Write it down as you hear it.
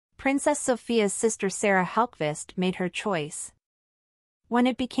Princess Sofia's sister Sarah Hellqvist made her choice. When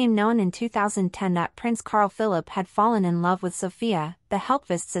it became known in 2010 that Prince Carl Philip had fallen in love with Sofia, the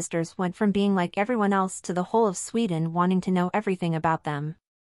Hellqvist sisters went from being like everyone else to the whole of Sweden wanting to know everything about them.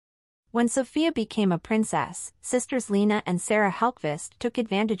 When Sofia became a princess, sisters Lina and Sarah Hellqvist took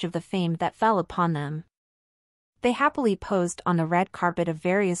advantage of the fame that fell upon them. They happily posed on the red carpet of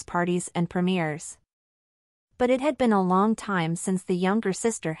various parties and premieres. But it had been a long time since the younger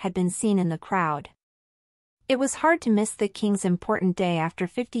sister had been seen in the crowd. It was hard to miss the king's important day after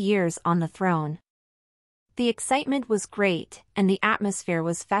 50 years on the throne. The excitement was great, and the atmosphere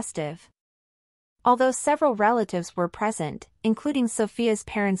was festive. Although several relatives were present, including Sofia's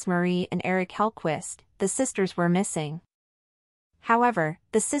parents Marie and Eric Hellqvist, the sisters were missing. However,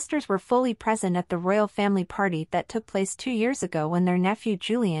 the sisters were fully present at the royal family party that took place 2 years ago when their nephew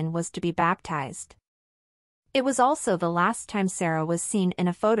Julian was to be baptized. It was also the last time Sarah was seen in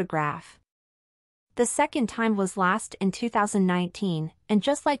a photograph. The second time was last in 2019, and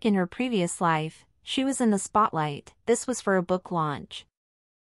just like in her previous life, she was in the spotlight. This was for a book launch.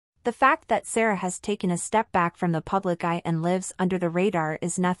 The fact that Sarah has taken a step back from the public eye and lives under the radar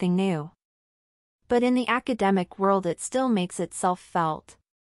is nothing new. But in the academic world it still makes itself felt.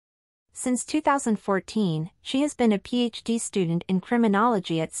 Since 2014, she has been a PhD student in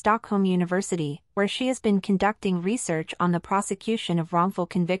criminology at Stockholm University, where she has been conducting research on the prosecution of wrongful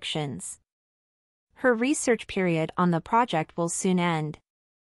convictions. Her research period on the project will soon end.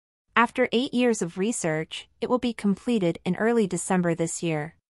 After 8 years of research, it will be completed in early December this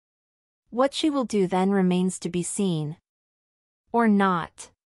year. What she will do then remains to be seen. Or not.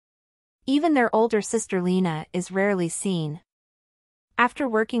 Even their older sister Lina is rarely seen. After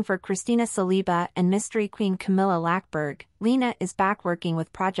working for Christina Saliba and Mystery Queen Camilla Lackberg, Lina is back working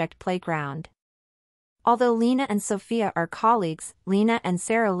with Project Playground. Although Lina and Sofia are colleagues, Lina and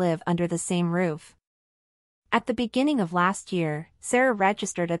Sarah live under the same roof. At the beginning of last year, Sarah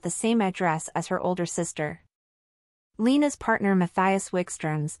registered at the same address as her older sister. Lina's partner Matthias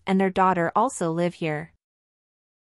Wikströms and their daughter also live here.